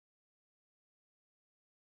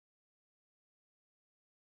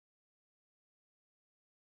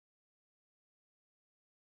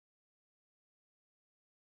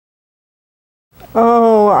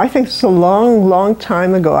Oh, I think it's a long, long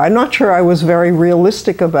time ago. I'm not sure I was very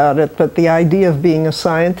realistic about it, but the idea of being a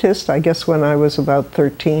scientist, I guess when I was about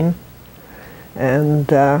 13.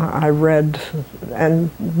 And I read, and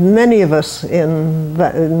many of us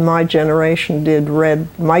in my generation read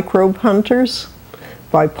Microbe Hunters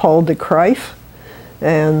by Paul de Kruif,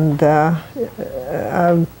 and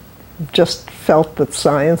I just felt that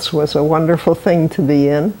science was a wonderful thing to be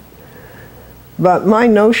in. But my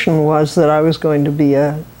notion was that I was going to be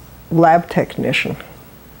a lab technician.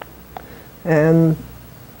 And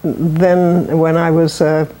then when I was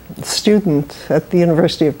a student at the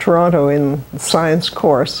University of Toronto in the science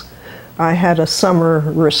course, I had a summer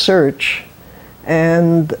research,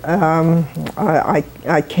 and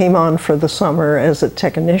I came on for the summer as a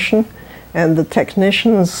technician, and the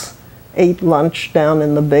technicians ate lunch down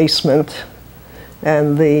in the basement,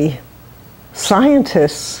 and the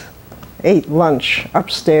scientists ate lunch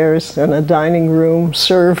upstairs in a dining room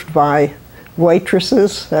served by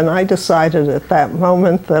waitresses, and I decided at that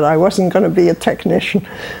moment that I wasn't going to be a technician.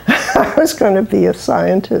 I was going to be a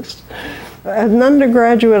scientist. As an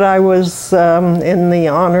undergraduate, I was in the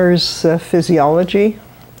honors physiology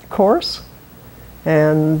course,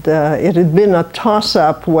 and it had been a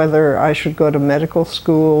toss-up whether I should go to medical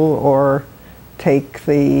school or take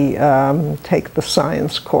the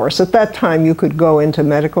science course. At that time, you could go into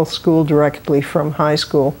medical school directly from high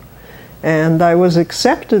school. And I was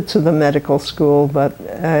accepted to the medical school, but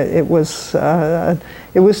it was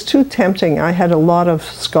too tempting. I had a lot of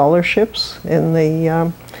scholarships in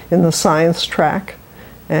the science track,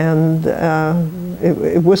 and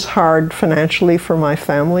it was hard financially for my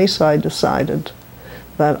family. So I decided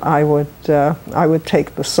that I would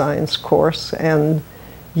take the science course, and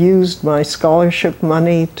used my scholarship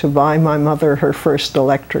money to buy my mother her first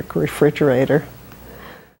electric refrigerator.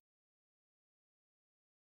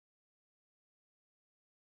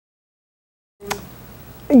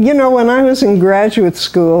 You know, when I was in graduate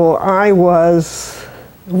school, I was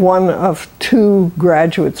one of 2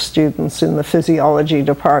 graduate students in the physiology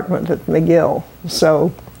department at McGill.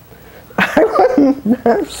 So I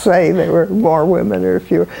wouldn't say there were more women or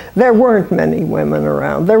fewer. There weren't many women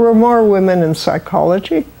around. There were more women in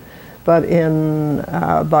psychology, but in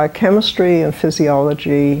biochemistry and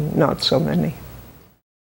physiology, not so many.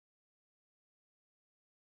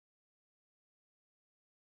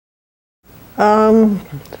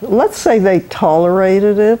 Let's say they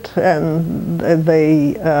tolerated it, and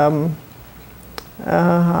they.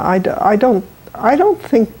 I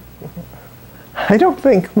don't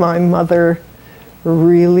think my mother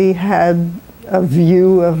really had a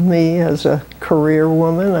view of me as a career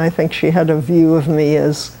woman. I think she had a view of me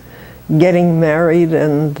as getting married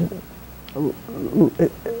and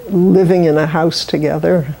living in a house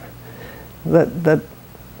together. That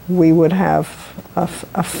we would have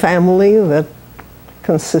a family that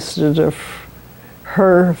consisted of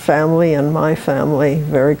her family and my family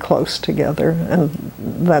very close together, and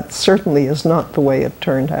that certainly is not the way it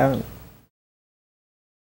turned out.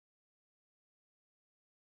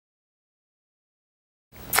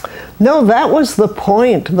 No, that was the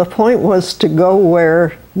point. The point was to go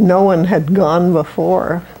where no one had gone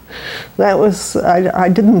before. That was, I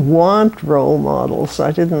didn't want role models.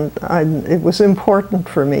 It was important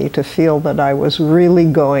for me to feel that I was really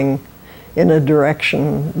going in a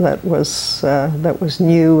direction that was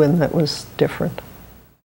new and that was different.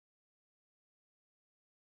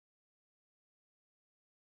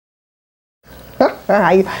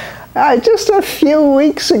 Just a few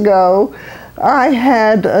weeks ago, I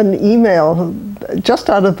had an email just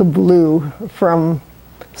out of the blue from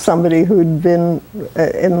somebody who'd been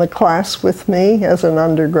in the class with me as an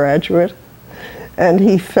undergraduate, and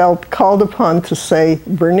he felt called upon to say,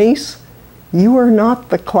 "Bernice, you are not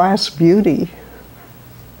the class beauty."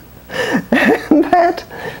 And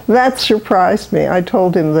that surprised me. I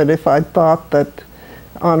told him that if I thought that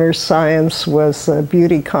honors science was a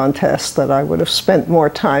beauty contest, that I would have spent more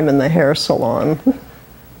time in the hair salon.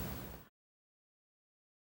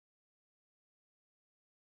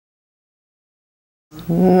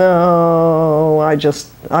 No, I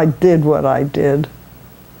did what I did.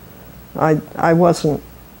 I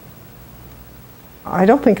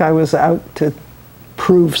don't think I was out to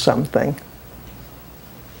prove something.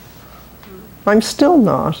 I'm still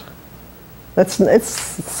not. It's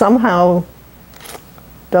somehow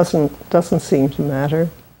doesn't seem to matter.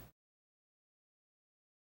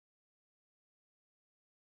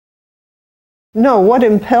 No, what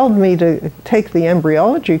impelled me to take the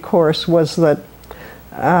embryology course was that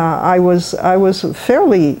I was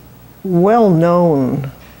fairly well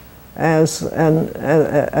known as an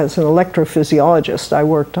electrophysiologist. I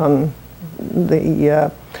worked on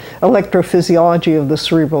the electrophysiology of the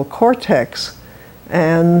cerebral cortex,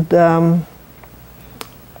 and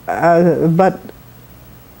but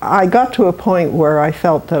I got to a point where I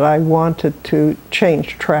felt that I wanted to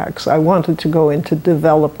change tracks. I wanted to go into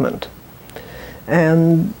development,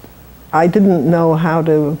 and I didn't know how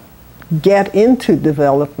to get into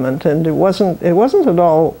development, and it wasn't at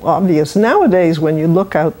all obvious. Nowadays, when you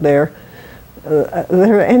look out there,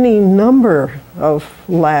 there are any number of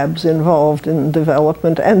labs involved in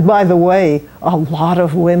development, and by the way, a lot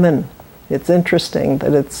of women. It's interesting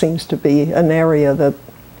that it seems to be an area that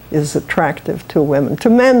is attractive to women, to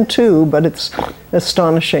men too, but it's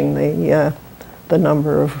astonishing the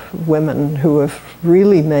number of women who have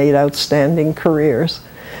really made outstanding careers.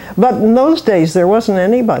 But in those days, there wasn't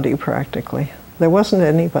anybody practically. There wasn't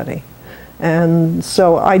anybody. And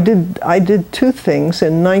so I did two things.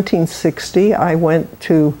 In 1960, I went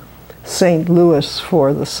to St. Louis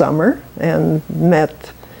for the summer and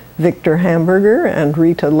met Victor Hamburger and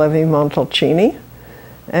Rita Levi-Montalcini.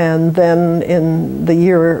 And then in the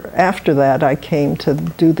year after that, I came to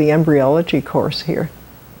do the embryology course here.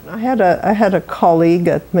 I had a colleague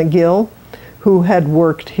at McGill who had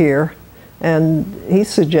worked here, and he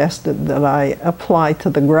suggested that I apply to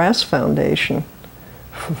the Grass Foundation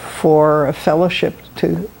for a fellowship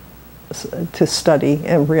to study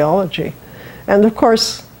embryology. And of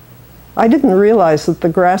course, I didn't realize that the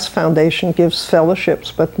Grass Foundation gives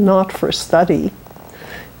fellowships, but not for study.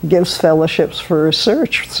 It gives fellowships for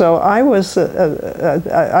research. So I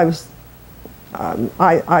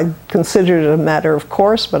considered it a matter of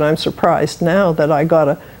course, but I'm surprised now that I got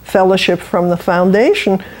a fellowship from the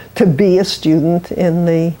foundation to be a student in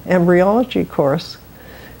the embryology course.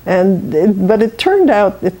 But it turned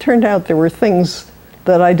out there were things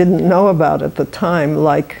that I didn't know about at the time,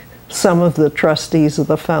 like some of the trustees of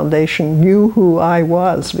the foundation knew who I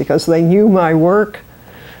was because they knew my work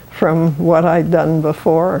from what I'd done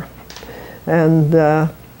before. And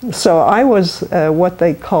so I was what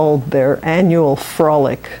they called their annual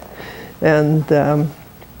frolic, and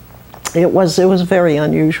it was very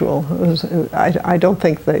unusual. I don't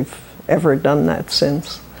think they've ever done that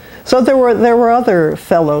since. So there were other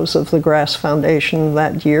fellows of the Grass Foundation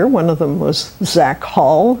that year. One of them was Zach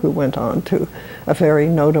Hall, who went on to a very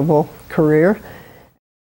notable career.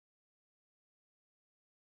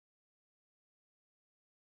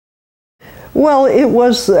 Well, it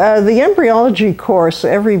was the embryology course.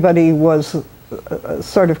 Everybody was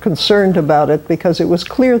sort of concerned about it because it was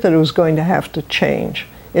clear that it was going to have to change.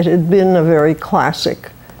 It had been a very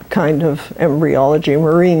classic kind of embryology,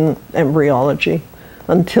 marine embryology,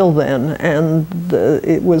 until then, and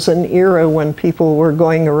it was an era when people were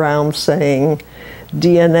going around saying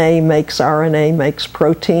DNA makes RNA makes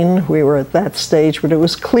protein. We were at that stage, but it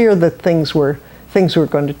was clear that things were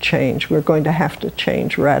going to change. We were going to have to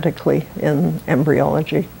change radically in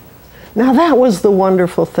embryology. Now that was the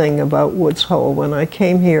wonderful thing about Woods Hole. When I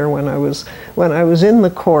came here, when I was in the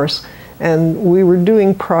course, and we were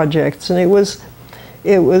doing projects, and it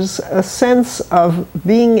was a sense of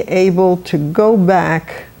being able to go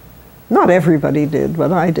back. Not everybody did,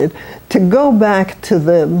 but I did, to go back to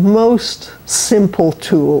the most simple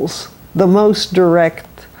tools, the most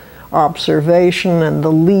direct observation, and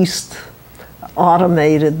the least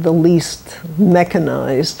automated, the least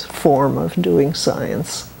mechanized form of doing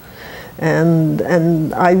science.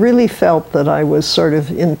 And I really felt that I was sort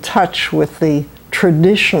of in touch with the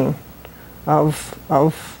tradition of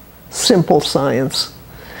simple science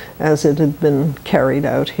as it had been carried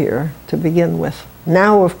out here to begin with.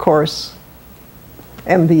 Now, of course,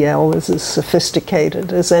 MBL is as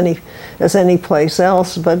sophisticated as any place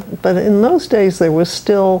else, but in those days there was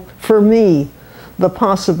still, for me, the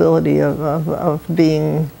possibility of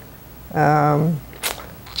being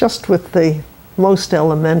just with the most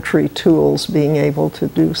elementary tools being able to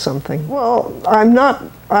do something. Well, I'm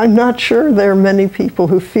not sure there are many people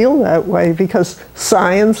who feel that way, because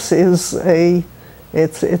science is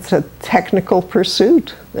it's a technical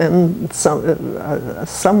pursuit, and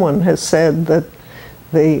someone has said that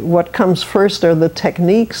what comes first are the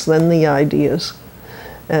techniques, then the ideas.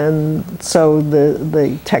 And so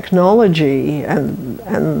the technology and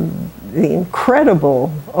the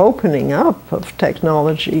incredible opening up of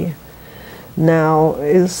technology now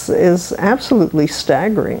is absolutely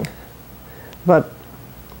staggering. But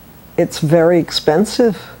it's very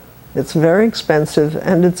expensive. It's very expensive,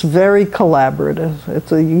 and it's very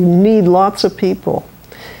collaborative. You need lots of people.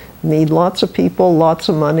 Need lots of people, lots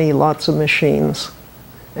of money, lots of machines.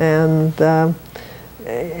 And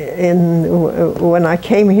when I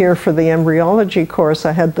came here for the embryology course,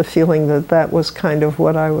 I had the feeling that that was kind of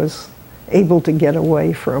what I was able to get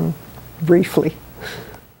away from briefly.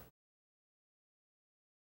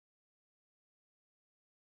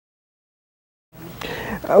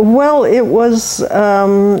 Well, it was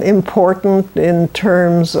important in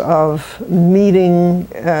terms of meeting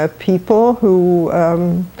people who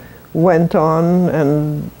went on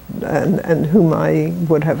and whom I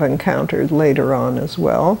would have encountered later on as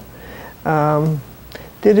well.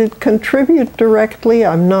 Did it contribute directly?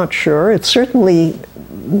 I'm not sure. It certainly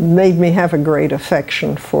made me have a great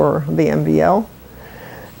affection for the MBL.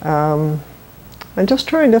 I'm just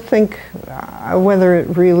trying to think whether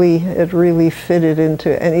it really fitted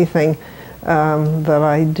into anything that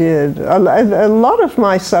I did. A lot of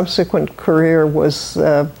my subsequent career was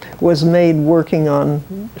made working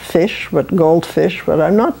on fish, but goldfish. But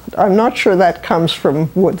I'm not sure that comes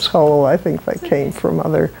from Woods Hole. I think that came from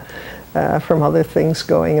other things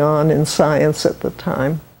going on in science at the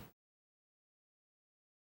time.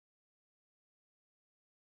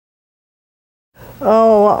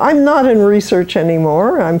 Oh, I'm not in research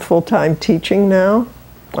anymore. I'm full-time teaching now.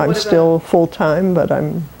 I'm still full-time, but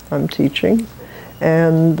I'm teaching.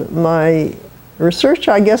 And my research,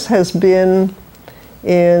 I guess, has been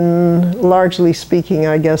largely speaking,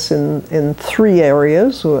 I guess, in three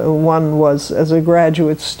areas. One was, as a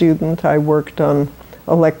graduate student, I worked on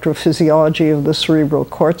electrophysiology of the cerebral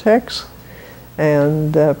cortex,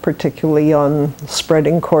 and particularly on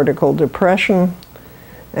spreading cortical depression.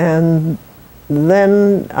 And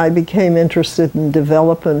then I became interested in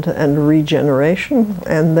development and regeneration,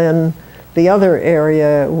 and then the other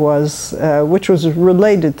area was, which was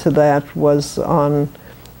related to that, was on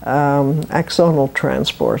axonal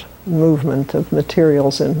transport, movement of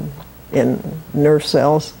materials in nerve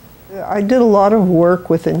cells. I did a lot of work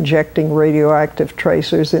with injecting radioactive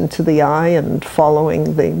tracers into the eye and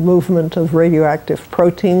following the movement of radioactive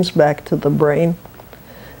proteins back to the brain,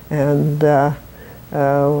 and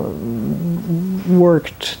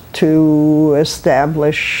worked to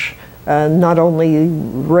establish not only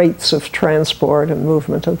rates of transport and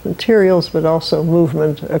movement of materials, but also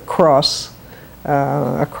movement across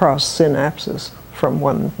synapses from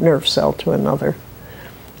one nerve cell to another.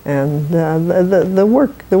 And the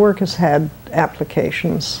work has had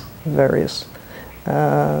applications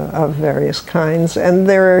of various kinds, and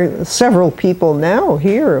there are several people now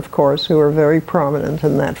here, of course, who are very prominent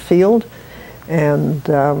in that field. And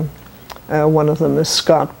one of them is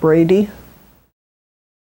Scott Brady.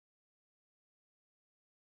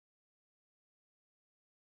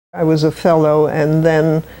 I was a fellow, and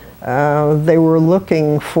then they were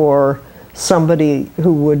looking for somebody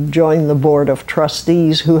who would join the board of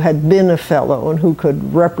trustees who had been a fellow and who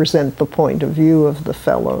could represent the point of view of the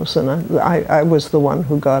fellows. And I was the one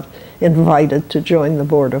who got invited to join the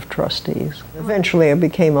board of trustees. Eventually I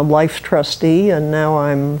became a life trustee, and now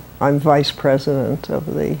I'm vice president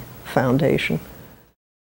of the foundation.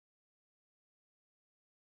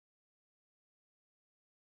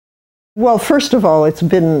 Well, first of all, it's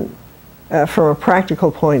been from a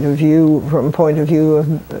practical point of view, from a point of view of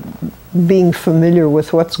being familiar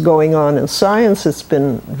with what's going on in science, it's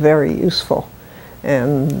been very useful.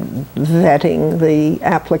 And vetting the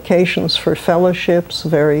applications for fellowships,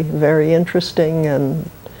 very, very interesting and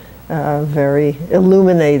very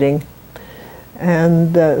illuminating.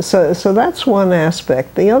 And so that's one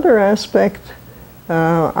aspect. The other aspect,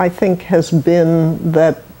 I think, has been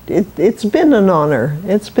that it's been an honor.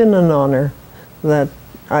 It's been an honor that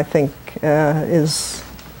I think is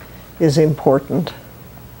important.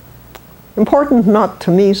 Important not to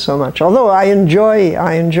me so much, although I enjoy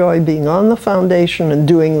being on the foundation and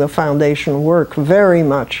doing the foundation work very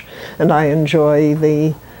much, and I enjoy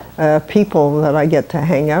the people that I get to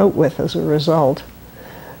hang out with as a result.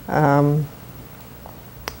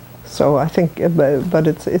 So I think, but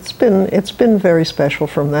it's been very special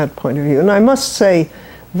from that point of view. And I must say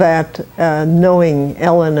that knowing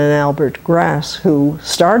Ellen and Albert Grass, who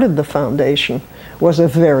started the foundation, was a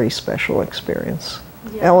very special experience.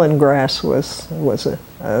 Yeah. Ellen Grass was a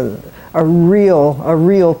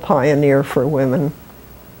real pioneer for women.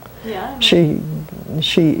 Yeah. She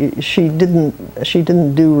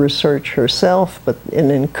didn't do research herself, but in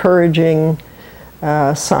encouraging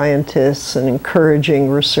scientists and encouraging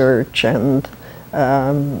research and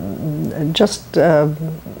just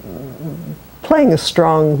playing a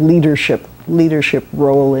strong leadership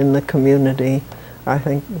role in the community, I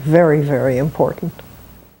think very, very important.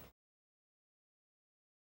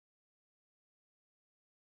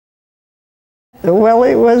 Well,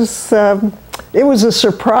 it was It was a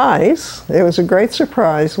surprise. It was a great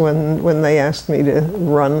surprise when they asked me to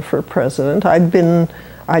run for president. I'd been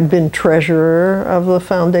treasurer of the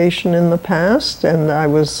foundation in the past, and I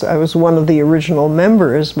was one of the original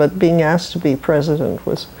members. But being asked to be president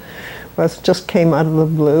was just came out of the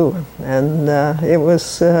blue, and it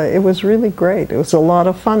was really great. It was a lot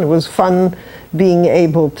of fun. It was fun being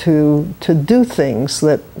able to do things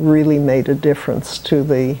that really made a difference to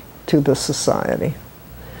the society.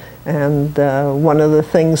 And one of the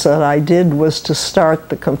things that I did was to start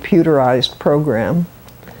the computerized program,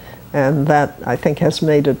 and that I think has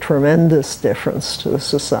made a tremendous difference to the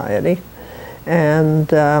society.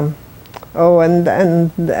 And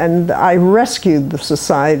and I rescued the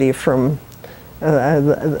society from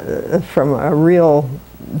a real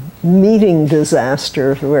meeting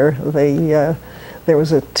disaster where there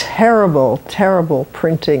was a terrible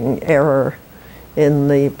printing error in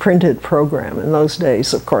the printed program. In those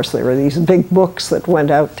days, of course, there were these big books that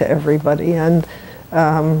went out to everybody, and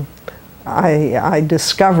I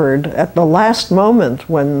discovered at the last moment,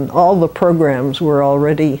 when all the programs were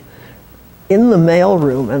already in the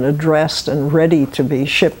mailroom and addressed and ready to be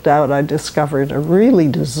shipped out, I discovered a really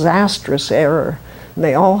disastrous error. And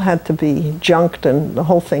they all had to be junked and the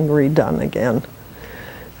whole thing redone again.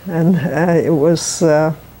 And it was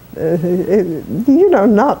you know,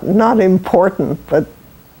 not important, but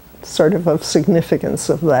sort of significance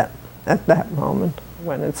of that at that moment.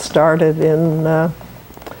 When it started in,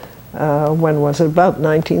 when was it? About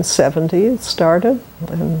 1970 it started,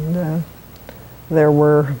 and there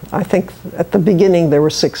were, I think at the beginning there were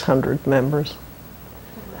 600 members.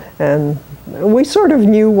 And we sort of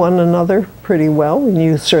knew one another pretty well. We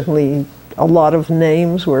knew certainly a lot of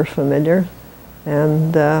names were familiar,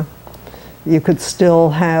 and you could still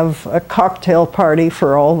have a cocktail party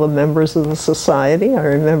for all the members of the society. I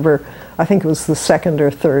remember, I think it was the second or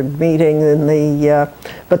third meeting in the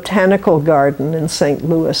Botanical Garden in St.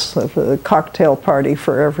 Louis, a cocktail party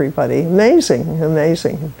for everybody. Amazing,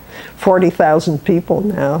 amazing. 40,000 people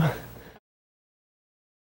now.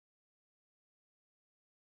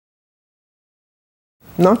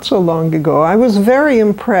 Not so long ago, I was very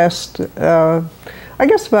impressed, I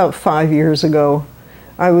guess about 5 years ago,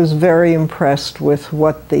 I was very impressed with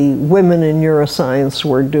what the women in neuroscience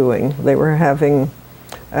were doing. They were having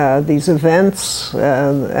these events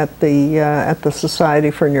at the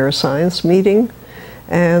Society for Neuroscience meeting,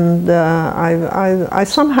 and I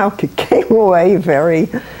somehow came away very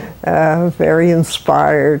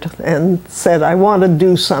inspired and said, I want to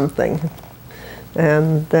do something,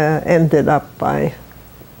 and ended up by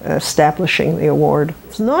establishing the award.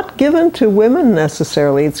 It's not given to women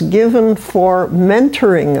necessarily, it's given for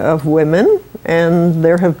mentoring of women, and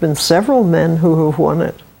there have been several men who have won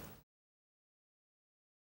it.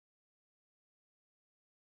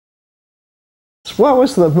 What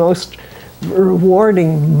was the most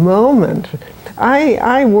rewarding moment?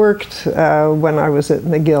 I worked, when I was at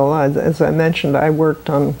McGill, as I mentioned, I worked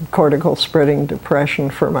on cortical spreading depression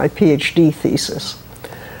for my PhD thesis.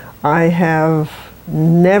 I have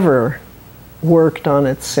never worked on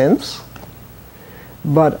it since,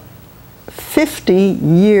 but 50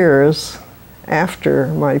 years after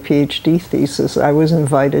my PhD thesis, I was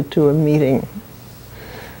invited to a meeting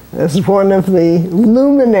as one of the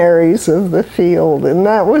luminaries of the field, and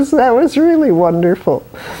that was really wonderful.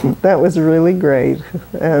 That was really great,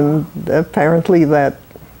 and apparently that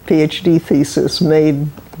PhD thesis made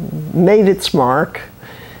its mark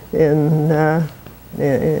in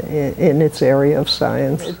its area of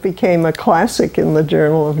science. It became a classic in the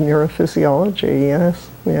Journal of Neurophysiology, yes.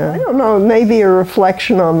 Yeah. I don't know, maybe a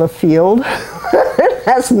reflection on the field. It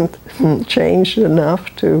hasn't changed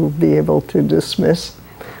enough to be able to dismiss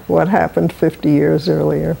what happened 50 years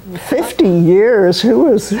earlier. 50 years?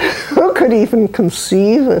 Who could even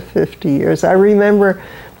conceive of 50 years? I remember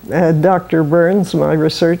Dr. Burns, my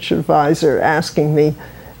research advisor, asking me,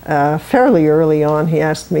 fairly early on, he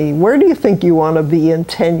asked me, where do you think you want to be in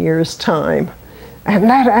 10 years' time? And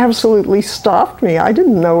that absolutely stopped me. I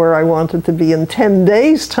didn't know where I wanted to be in 10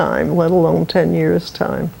 days' time, let alone 10 years'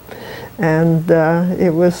 time. And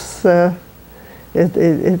it was,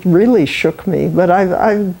 it really shook me. But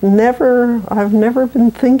I've never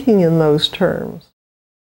been thinking in those terms.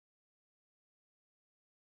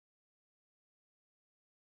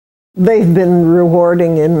 They've been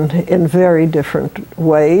rewarding in very different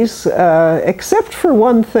ways, except for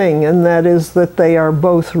one thing, and that is that they are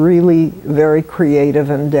both really very creative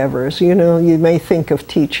endeavors. You know, you may think of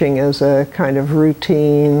teaching as a kind of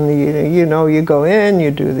routine, you know, you go in, you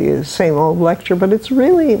do the same old lecture, but it's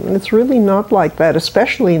really not like that,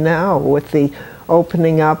 especially now with the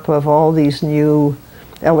opening up of all these new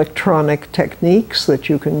electronic techniques that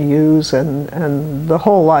you can use, and the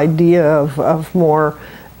whole idea of more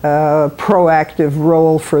proactive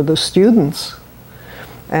role for the students.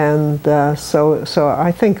 And so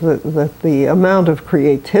I think that the amount of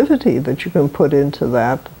creativity that you can put into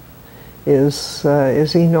that is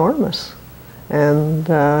enormous. And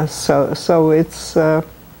so it's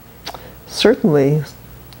certainly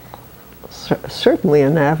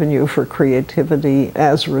an avenue for creativity,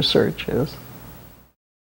 as research is.